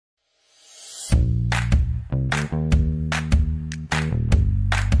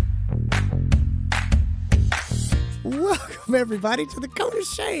Welcome, everybody, to the Code of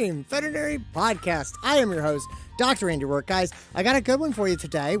Shame Veterinary Podcast. I am your host, Dr. Andy Roark. Guys, I got a good one for you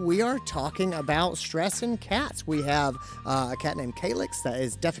today. We are talking about stress in cats. We have a cat named Calix that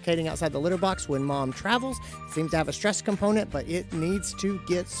is defecating outside the litter box when mom travels. It seems to have a stress component, but it needs to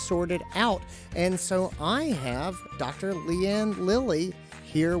get sorted out. And so I have Dr. Leanne Lilly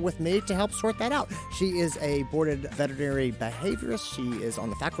here with me to help sort that out. She is a boarded veterinary behaviorist. She is on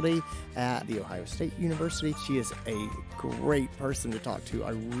the faculty at the Ohio State University. She is a great person to talk to. I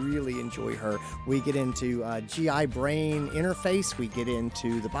really enjoy her. We get into GI-brain interface. We get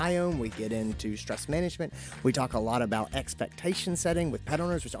into the biome. We get into stress management. We talk a lot about expectation setting with pet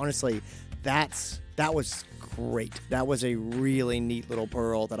owners, which honestly, that was great. That was a really neat little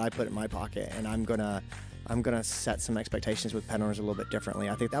pearl that I put in my pocket, and I'm gonna set some expectations with pet owners a little bit differently.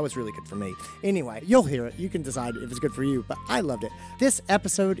 I think that was really good for me. Anyway, you'll hear it. You can decide if it's good for you, but I loved it. This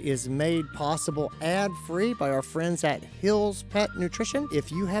episode is made possible ad-free by our friends at Hills Pet Nutrition.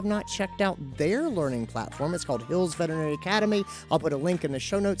 If you have not checked out their learning platform, it's called Hills Veterinary Academy. I'll put a link in the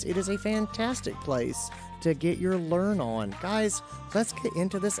show notes. It is a fantastic place to get your learn on. Guys, let's get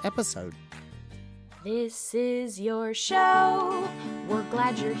into this episode. This is your show. We're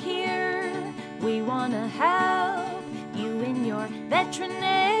glad you're here. We want to help you in your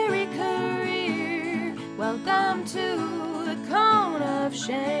veterinary career. Welcome to the Cone of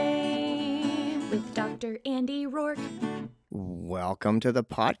Shame with Dr. Andy Roark. Welcome to the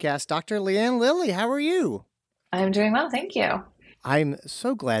podcast, Dr. Leanne Lilly. How are you? I'm doing well, thank you. I'm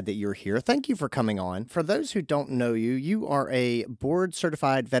so glad that you're here. Thank you for coming on. For those who don't know you, you are a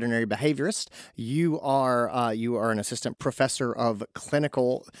board-certified veterinary behaviorist. You are an assistant professor of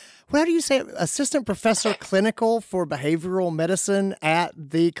clinical. How do you say it? Assistant professor clinical for behavioral medicine at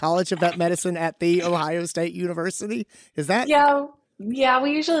the College of Vet Medicine at the Ohio State University. Is that? Yeah,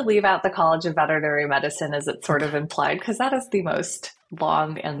 we usually leave out the College of Veterinary Medicine as it's sort of implied because that is the most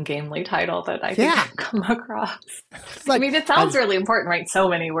long and gamely title that I think I've come across. I mean, it sounds really important, right? So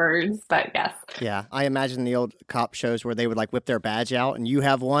many words, but yes. Yeah, I imagine the old cop shows where they would like whip their badge out and you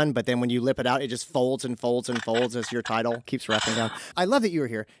have one, but then when you lip it out, it just folds and folds and folds as your title keeps wrapping down. I love that you are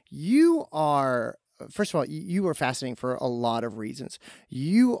here. You are... First of all, you are fascinating for a lot of reasons.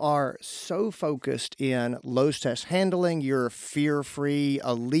 You are so focused in low stress handling. You're fear-free,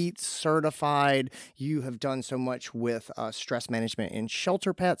 elite certified. You have done so much with stress management in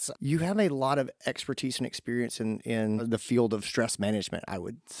shelter pets. You have a lot of expertise and experience in the field of stress management, I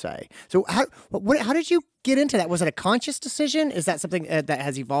would say. So how did you get into that? Was it a conscious decision? Is that something that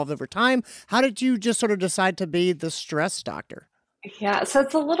has evolved over time? How did you just sort of decide to be the stress doctor? Yeah, so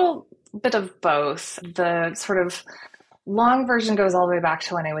it's a little bit of both. The sort of long version goes all the way back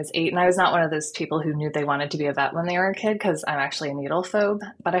to when I was 8, and I was not one of those people who knew they wanted to be a vet when they were a kid because I'm actually a needle phobe,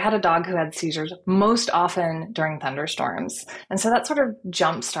 but I had a dog who had seizures most often during thunderstorms. And so that sort of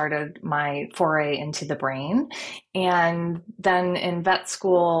jump-started my foray into the brain. And then in vet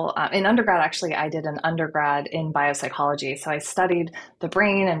school, in undergrad, actually, I did an undergrad in biopsychology. So I studied the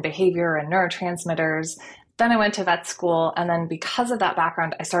brain and behavior and neurotransmitters. Then I went to vet school, and then because of that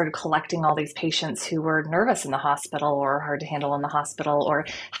background, I started collecting all these patients who were nervous in the hospital or hard to handle in the hospital or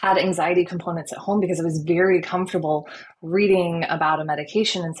had anxiety components at home because I was very comfortable reading about a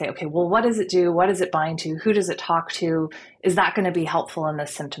medication and say, okay, well, what does it do? What does it bind to? Who does it talk to? Is that going to be helpful in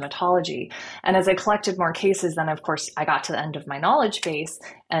this symptomatology? And as I collected more cases, then of course I got to the end of my knowledge base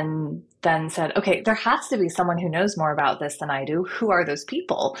and then said, okay, there has to be someone who knows more about this than I do. Who are those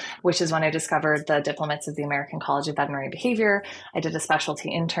people? Which is when I discovered the diplomats of the American College of Veterinary Behavior. I did a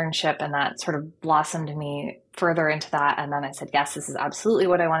specialty internship, and that sort of blossomed me further into that. And then I said, yes, this is absolutely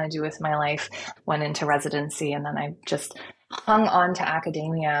what I want to do with my life. Went into residency, and then I just hung on to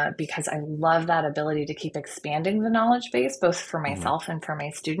academia because I love that ability to keep expanding the knowledge base, both for myself and for my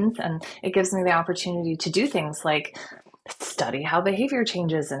students. And it gives me the opportunity to do things like study how behavior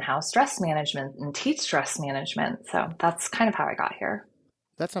changes and how stress management and teach stress management. So that's kind of how I got here.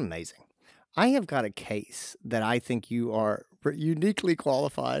 That's amazing. I have got a case that I think you are uniquely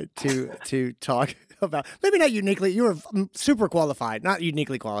qualified to talk about. Maybe not uniquely. You are super qualified, not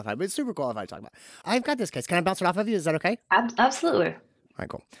uniquely qualified, but super qualified to talk about. I've got this case. Can I bounce it off of you? Is that okay? Absolutely. All right,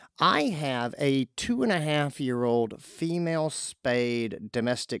 cool. I have a 2.5-year-old female spayed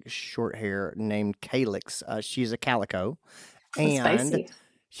domestic short hair named Calix. She's a calico. And spicy.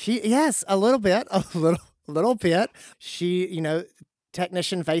 Yes, a little bit. She,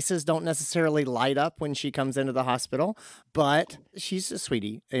 technician faces don't necessarily light up when she comes into the hospital, but she's a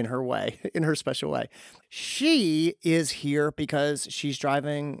sweetie in her way, in her special way. She is here because she's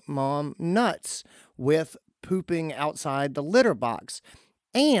driving mom nuts with pooping outside the litter box.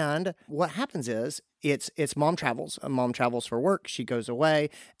 And what happens is it's mom travels. Mom travels for work. She goes away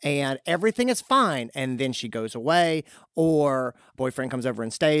and everything is fine. And then she goes away, or boyfriend comes over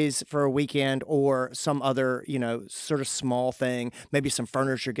and stays for a weekend, or some other, sort of small thing. Maybe some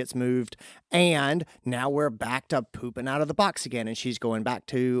furniture gets moved. And now we're back to pooping out of the box again. And she's going back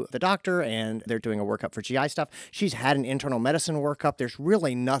to the doctor and they're doing a workup for GI stuff. She's had an internal medicine workup. There's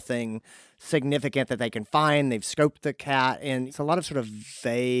really nothing significant that they can find. They've scoped the cat and it's a lot of sort of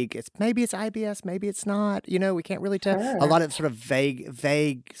vague, maybe it's IBS, maybe it's not, we can't really tell. Sure. A lot of sort of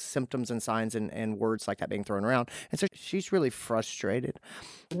vague symptoms and signs and words like that being thrown around. And so she's really frustrated.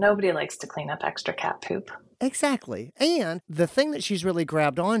 Nobody likes to clean up extra cat poop. Exactly. And the thing that she's really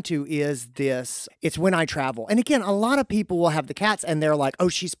grabbed onto is it's when I travel. And again, a lot of people will have the cats and they're like, oh,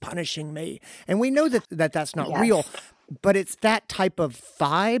 she's punishing me. And we know that's not real. But it's that type of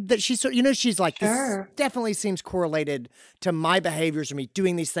vibe that she's like, Sure. This definitely seems correlated to my behaviors or me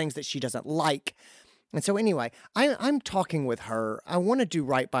doing these things that she doesn't like. And so anyway, I'm talking with her. I want to do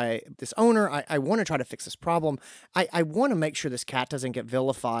right by this owner. I want to try to fix this problem. I want to make sure this cat doesn't get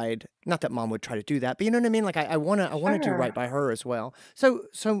vilified. Not that mom would try to do that, but you know what I mean? Like I want to do right by her as well. So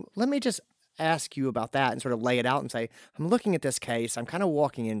let me just ask you about that and sort of lay it out and say, I'm looking at this case. I'm kind of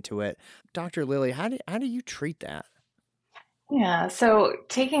walking into it. Dr. Lilly, how do you treat that? Yeah, so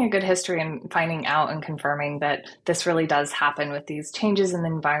taking a good history and finding out and confirming that this really does happen with these changes in the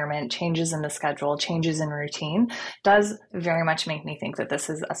environment, changes in the schedule, changes in routine does very much make me think that this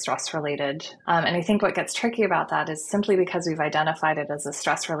is a stress-related. And I think what gets tricky about that is simply because we've identified it as a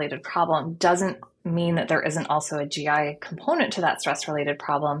stress-related problem doesn't mean that there isn't also a GI component to that stress-related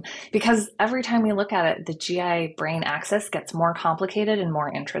problem, because every time we look at it, the GI brain axis gets more complicated and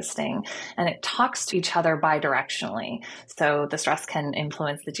more interesting, and it talks to each other bidirectionally. So the stress can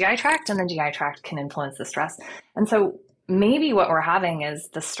influence the GI tract and the GI tract can influence the stress. And so maybe what we're having is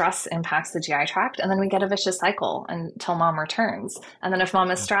the stress impacts the GI tract and then we get a vicious cycle until mom returns. And then if mom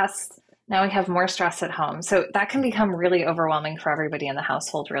is stressed, now we have more stress at home. So that can become really overwhelming for everybody in the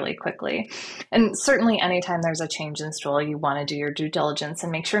household really quickly. And certainly anytime there's a change in stool, you want to do your due diligence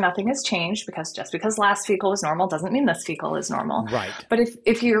and make sure nothing has changed, because just because last fecal was normal doesn't mean this fecal is normal. Right. But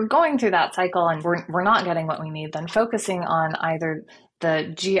if you're going through that cycle and we're not getting what we need, then focusing on either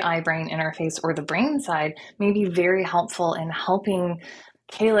the GI brain interface or the brain side may be very helpful in helping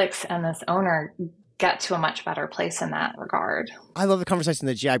Calix and this owner get to a much better place in that regard. I love the conversation,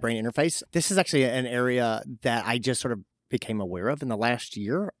 the GI brain interface. This is actually an area that I just sort of became aware of in the last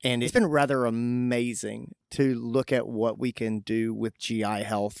year. And it's been rather amazing to look at what we can do with GI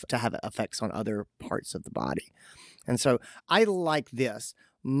health to have effects on other parts of the body. And so I like this.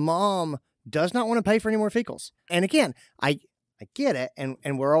 Mom does not want to pay for any more fecals. And again, I get it.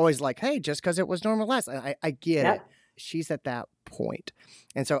 And we're always like, hey, just because it was normal last, I get it. She's at that point.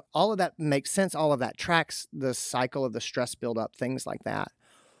 And so all of that makes sense. All of that tracks the cycle of the stress buildup, things like that.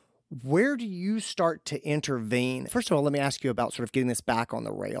 Where do you start to intervene? First of all, let me ask you about sort of getting this back on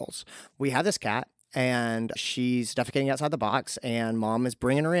the rails. We have this cat and she's defecating outside the box and mom is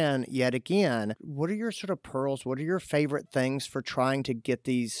bringing her in yet again. What are your sort of pearls? What are your favorite things for trying to get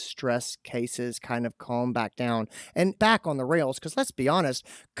these stress cases kind of calmed back down and back on the rails? Because let's be honest,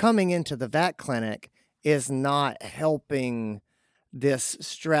 coming into the vet clinic is not helping this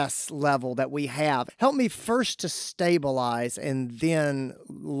stress level that we have. Help me first to stabilize and then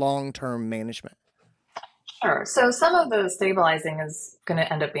long-term management. Sure. So some of the stabilizing is going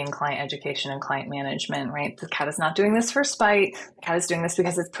to end up being client education and client management, right? The cat is not doing this for spite. The cat is doing this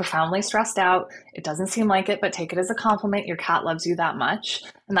because it's profoundly stressed out. It doesn't seem like it, but take it as a compliment. Your cat loves you that much.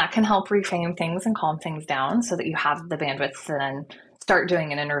 And that can help reframe things and calm things down so that you have the bandwidth to then start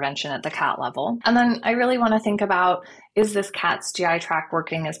doing an intervention at the cat level. And then I really want to think about, is this cat's GI tract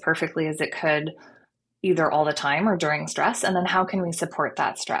working as perfectly as it could, either all the time or during stress? And then how can we support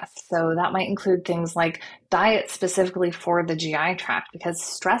that stress? So that might include things like diet specifically for the GI tract, because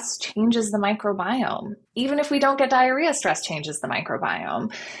stress changes the microbiome. Even if we don't get diarrhea, stress changes the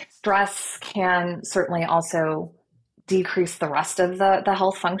microbiome. Stress can certainly also decrease the rest of the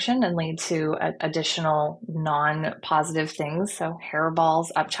health function and lead to additional non-positive things. So hairballs,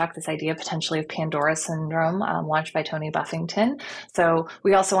 upchuck, this idea potentially of Pandora syndrome, launched by Tony Buffington. So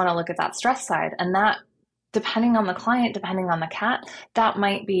we also want to look at that stress side, and that, depending on the client, depending on the cat, that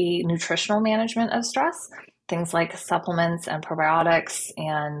might be nutritional management of stress. Things like supplements and probiotics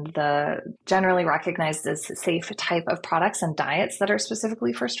and the generally recognized as safe type of products and diets that are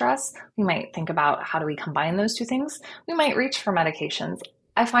specifically for stress. We might think about, how do we combine those two things? We might reach for medications.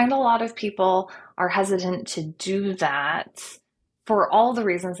 I find a lot of people are hesitant to do that for all the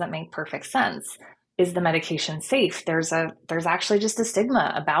reasons that make perfect sense. Is the medication safe? There's actually just a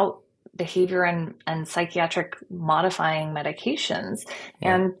stigma about behavior and psychiatric modifying medications.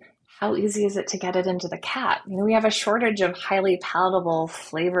 Yeah. And how easy is it to get it into the cat? We have a shortage of highly palatable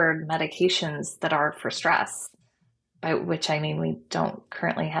flavored medications that are for stress, by which I mean we don't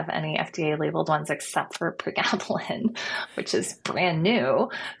currently have any FDA labeled ones except for pregabalin, which is brand new.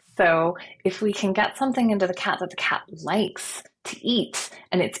 So if we can get something into the cat that the cat likes to eat,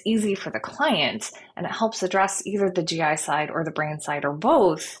 and it's easy for the client, and it helps address either the GI side or the brain side or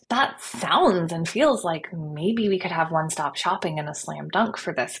both, that sounds and feels like maybe we could have one-stop shopping and a slam dunk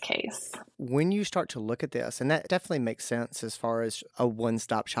for this case. When you start to look at this, and that definitely makes sense as far as a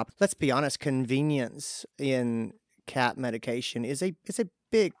one-stop shop, let's be honest, convenience in cat medication is a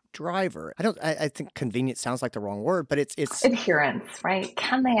big driver. I think convenience sounds like the wrong word, but it's adherence, right?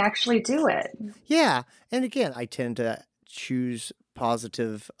 Can they actually do it? Yeah. And again, I tend to choose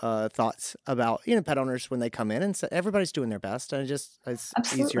positive thoughts about pet owners when they come in, and so everybody's doing their best, and it's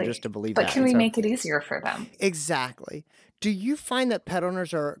easier just to believe that. But can we make it easier for them? Exactly. Do you find that pet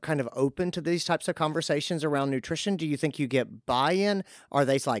owners are kind of open to these types of conversations around nutrition? Do you think you get buy-in? Are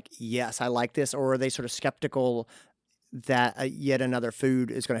they like, yes, I like this, or are they sort of skeptical that yet another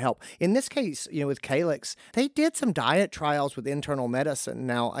food is going to help? In this case, with Calix, they did some diet trials with internal medicine.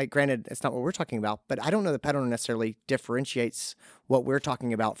 Now, granted, it's not what we're talking about, but I don't know the pet owner necessarily differentiates what we're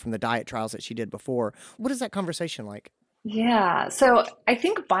talking about from the diet trials that she did before. What is that conversation like? Yeah, so I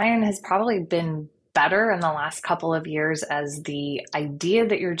think buy-in has probably been better in the last couple of years as the idea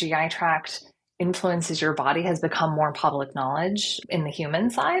that your GI tract influences your body has become more public knowledge in the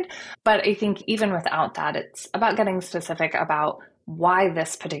human side. But I think even without that, it's about getting specific about why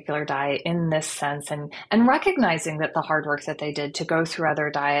this particular diet in this sense, and recognizing that the hard work that they did to go through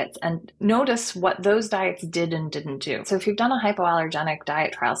other diets and notice what those diets did and didn't do. So if you've done a hypoallergenic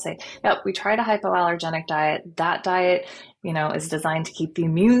diet trial, say, yep, we tried a hypoallergenic diet. That diet is designed to keep the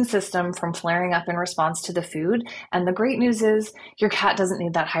immune system from flaring up in response to the food. And the great news is your cat doesn't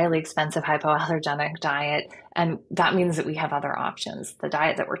need that highly expensive hypoallergenic diet. And that means that we have other options. The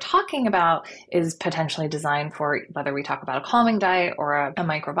diet that we're talking about is potentially designed for whether we talk about a calming diet or a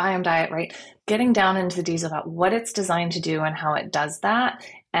microbiome diet, right? Getting down into the details about what it's designed to do and how it does that,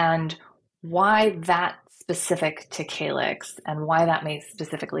 and why that's specific to Calix and why that may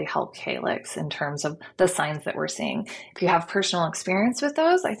specifically help Calix in terms of the signs that we're seeing. If you have personal experience with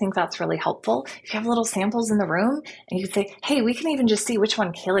those, I think that's really helpful. If you have little samples in the room and you say, hey, we can even just see which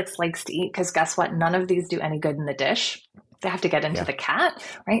one Calix likes to eat, because guess what? None of these do any good in the dish. They have to get into the cat,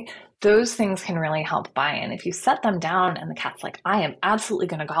 right? Those things can really help buy-in. If you set them down and the cat's like, I am absolutely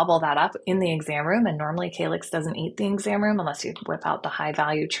going to gobble that up in the exam room, and normally Calix doesn't eat the exam room unless you whip out the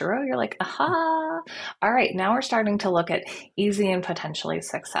high-value churro, you're like, aha, all right, now we're starting to look at easy and potentially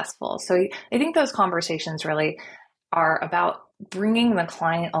successful. So I think those conversations really are about bringing the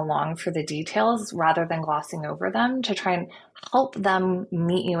client along for the details rather than glossing over them, to try and help them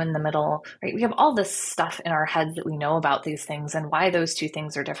meet you in the middle, right? We have all this stuff in our heads that we know about these things and why those two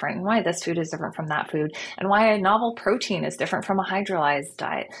things are different, and why this food is different from that food, and why a novel protein is different from a hydrolyzed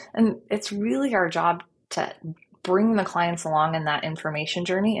diet. And it's really our job to bring the clients along in that information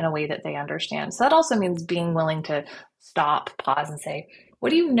journey in a way that they understand. So that also means being willing to stop, pause, and say,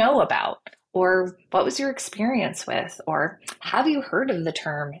 what do you know about? Or what was your experience with? Or have you heard of the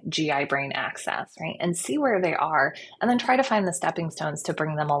term GI brain axis, right? And see where they are, and then try to find the stepping stones to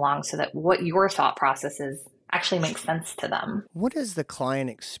bring them along so that what your thought process is actually makes sense to them. What is the client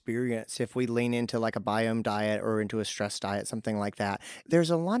experience if we lean into like a biome diet or into a stress diet, something like that? There's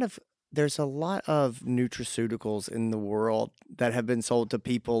a lot of nutraceuticals in the world that have been sold to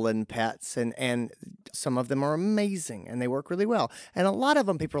people and pets, and some of them are amazing and they work really well. And a lot of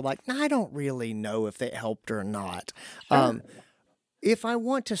them, people are like, nah, I don't really know if they helped or not. Sure. If I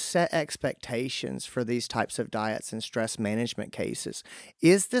want to set expectations for these types of diets and stress management cases,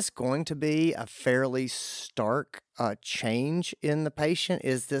 is this going to be a fairly stark change in the patient?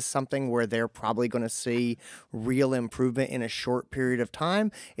 Is this something where they're probably going to see real improvement in a short period of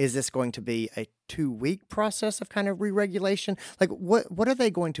time? Is this going to be a 2-week process of kind of re-regulation? Like what are they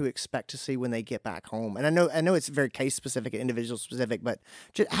going to expect to see when they get back home? And I know it's very case specific and individual specific, but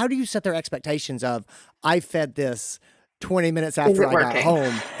how do you set their expectations of, I fed this 20 minutes after I got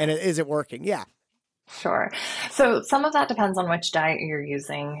home, and is it working? Yeah. Sure. So some of that depends on which diet you're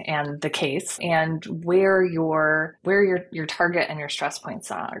using and the case, and where your target and your stress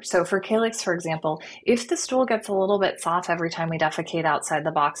points are. So for Calix, for example, if the stool gets a little bit soft every time we defecate outside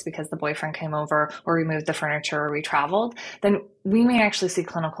the box because the boyfriend came over or we moved the furniture or we traveled, then we may actually see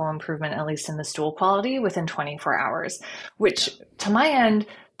clinical improvement, at least in the stool quality, within 24 hours, which to my end,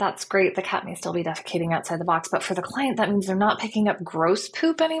 that's great. The cat may still be defecating outside the box, but for the client, that means they're not picking up gross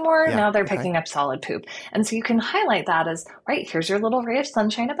poop anymore. Yeah, now they're picking up solid poop. And so you can highlight that as, right, here's your little ray of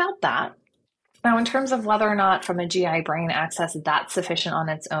sunshine about that. Now, in terms of whether or not from a GI brain access, that's sufficient on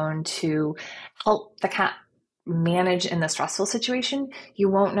its own to help the cat manage in the stressful situation, you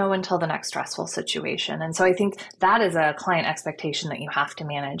won't know until the next stressful situation. And so I think that is a client expectation that you have to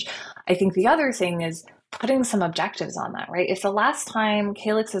manage. I think the other thing is putting some objectives on that, right? If the last time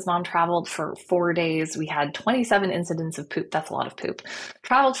Calix's mom traveled for 4 days, we had 27 incidents of poop, that's a lot of poop.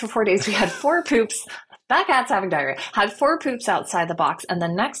 Traveled for 4 days, we had 4 poops. That cat's having diarrhea, had 4 poops outside the box. And the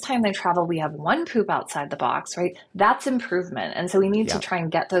next time they travel, we have 1 poop outside the box, right? That's improvement. And so we need to try and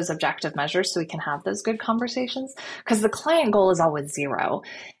get those objective measures so we can have those good conversations, because the client goal is always 0.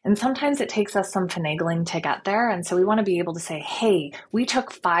 And sometimes it takes us some finagling to get there. And so we want to be able to say, hey, we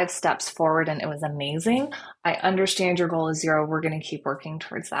took 5 steps forward and it was amazing. I understand your goal is 0. We're going to keep working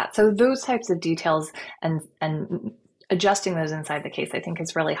towards that. So those types of details and adjusting those inside the case, I think,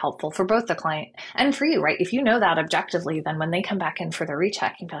 is really helpful for both the client and for you, right? If you know that objectively, then when they come back in for their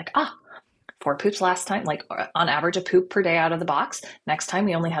recheck, you can be like, 4 poops last time, like on average a poop per day out of the box. Next time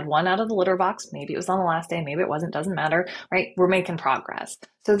we only had 1 out of the litter box. Maybe it was on the last day, maybe it wasn't, doesn't matter, right? We're making progress.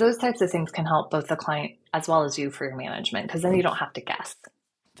 So those types of things can help both the client as well as you for your management, because then you don't have to guess.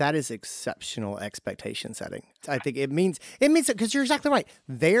 That is exceptional expectation setting. I think it means because you're exactly right.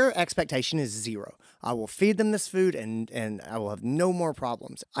 Their expectation is 0. I will feed them this food and I will have no more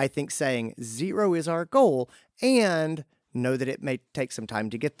problems. I think saying 0 is our goal and know that it may take some time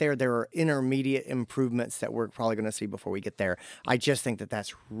to get there. There are intermediate improvements that we're probably going to see before we get there. I just think that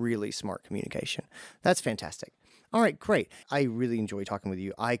that's really smart communication. That's fantastic. All right, great. I really enjoy talking with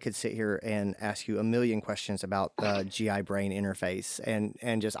you. I could sit here and ask you a million questions about the GI brain interface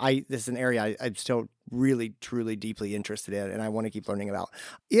and just this is an area I'm still really, truly, deeply interested in, and I want to keep learning about.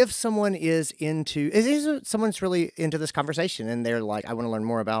 If someone is someone's really into this conversation and they're like, I want to learn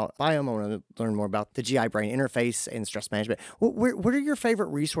more about biome, I want to learn more about the GI brain interface and stress management, what are your favorite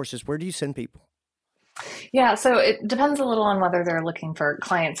resources? Where do you send people? Yeah, so it depends a little on whether they're looking for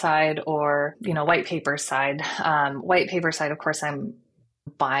client side or, white paper side. White paper side, of course, I'm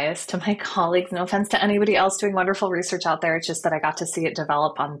biased to my colleagues. No offense to anybody else doing wonderful research out there. It's just that I got to see it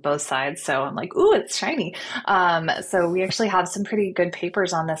develop on both sides. So I'm like, ooh, it's shiny. So we actually have some pretty good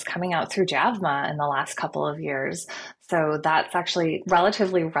papers on this coming out through JAVMA in the last couple of years. So that's actually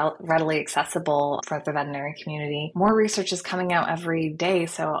relatively readily accessible for the veterinary community. More research is coming out every day.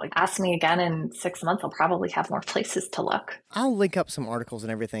 So ask me again in 6 months, I'll probably have more places to look. I'll link up some articles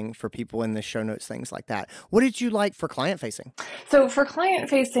and everything for people in the show notes, things like that. What did you like for client facing? So for client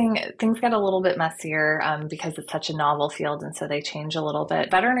facing, things get a little bit messier because it's such a novel field. And so they change a little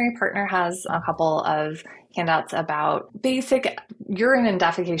bit. Veterinary Partner has a couple of handouts about basic urine and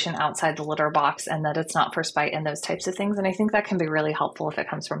defecation outside the litter box and that it's not first bite and those types of things. And I think that can be really helpful if it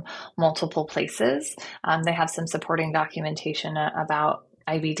comes from multiple places. They have some supporting documentation about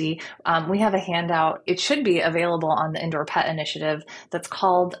IBD. We have a handout. It should be available on the Indoor Pet Initiative that's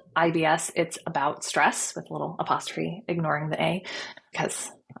called IBS. It's about stress with a little apostrophe, ignoring the A, because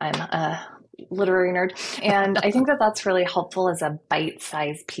I'm a literary nerd. And I think that that's really helpful as a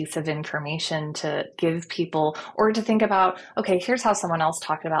bite-sized piece of information to give people, or to think about, okay, here's how someone else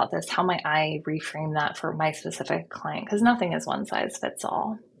talked about this. How might I reframe that for my specific client? Because nothing is one size fits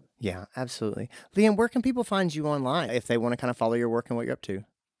all. Yeah, absolutely. Leanne, where can people find you online if they want to kind of follow your work and what you're up to?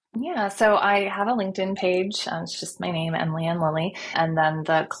 Yeah, so I have a LinkedIn page. It's just my name, Leanne Lilly. And then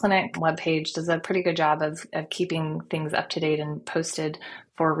the clinic webpage does a pretty good job of keeping things up to date and posted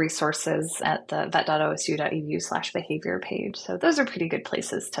for resources at the vet.osu.edu/behavior page. So those are pretty good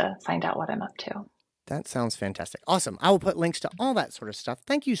places to find out what I'm up to. That sounds fantastic. Awesome. I will put links to all that sort of stuff.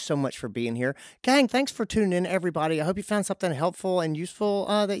 Thank you so much for being here. Gang, thanks for tuning in, everybody. I hope you found something helpful and useful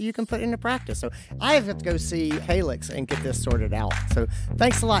that you can put into practice. So I have to go see Calix and get this sorted out. So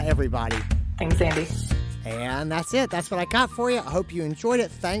thanks a lot, everybody. Thanks, Andy. And that's it. That's what I got for you. I hope you enjoyed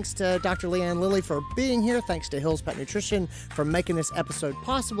it. Thanks to Dr. Leanne Lilly for being here. Thanks to Hills Pet Nutrition for making this episode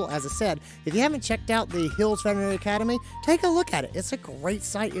possible. As I said, if you haven't checked out the Hills Veterinary Academy, take a look at it. It's a great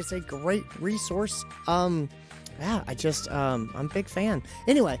site. It's a great resource. I'm a big fan.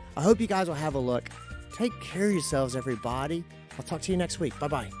 Anyway, I hope you guys will have a look. Take care of yourselves, everybody. I'll talk to you next week.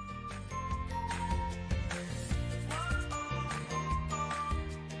 Bye-bye.